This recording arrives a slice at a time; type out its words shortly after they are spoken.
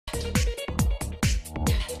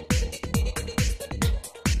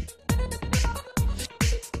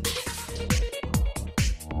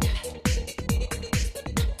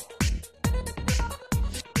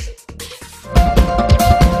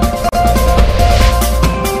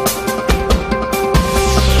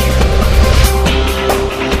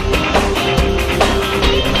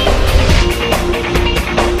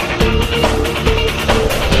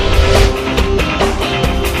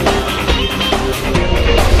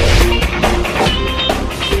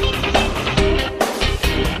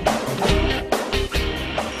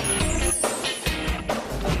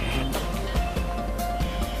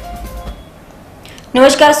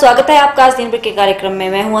नमस्कार, स्वागत है आपका आज दिन भर के कार्यक्रम में।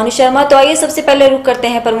 मैं हूं अनु शर्मा। तो आइए सबसे पहले रुक करते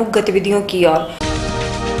हैं प्रमुख गतिविधियों की ओर।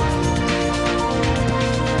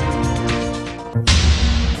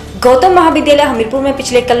 गौतम महाविद्यालय हमीरपुर में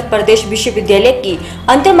पिछले कल प्रदेश विश्वविद्यालय की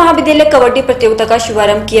अंतर महाविद्यालय कबड्डी प्रतियोगिता का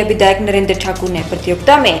शुभारंभ किया। विधायक नरेंद्र ठाकुर ने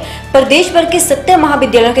प्रतियोगिता में प्रदेश भर के 70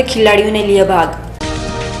 महाविद्यालयों के खिलाड़ियों ने लिया भाग।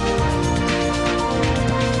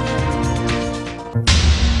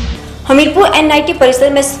 हमीरपुर एनआईटी परिसर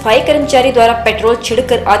में सफाई कर्मचारी द्वारा पेट्रोल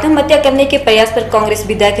छिड़कर आत्महत्या करने के प्रयास पर कांग्रेस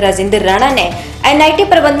विधायक राजेंद्र राणा ने एनआईटी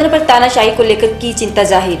प्रबंधन पर तानाशाही को लेकर की चिंता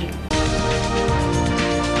जाहिर।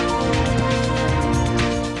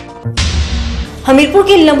 हमीरपुर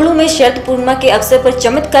के लंबड़ू में शरद पूर्णिमा के अवसर पर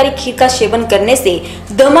चमत्कारी खीर का सेवन करने से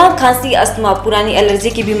दमा, खांसी, अस्थमा, पुरानी एलर्जी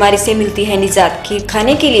की बीमारी से मिलती है निजात। खीर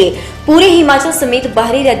खाने के लिए पूरे हिमाचल समेत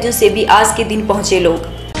बाहरी राज्यों से भी आज के दिन पहुंचे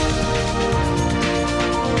लोग।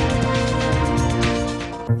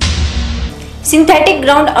 सिंथेटिक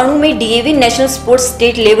ग्राउंड अणु में DAV national sports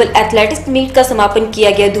state level athletics meet का समापन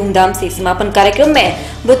किया गया धूमधाम से। समापन कार्यक्रम में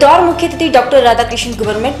बतौर मुख्य अतिथि doctor Radhakrishna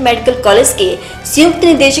government medical college के संयुक्त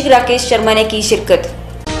निदेशक राकेश शर्मा ने की शिरकत।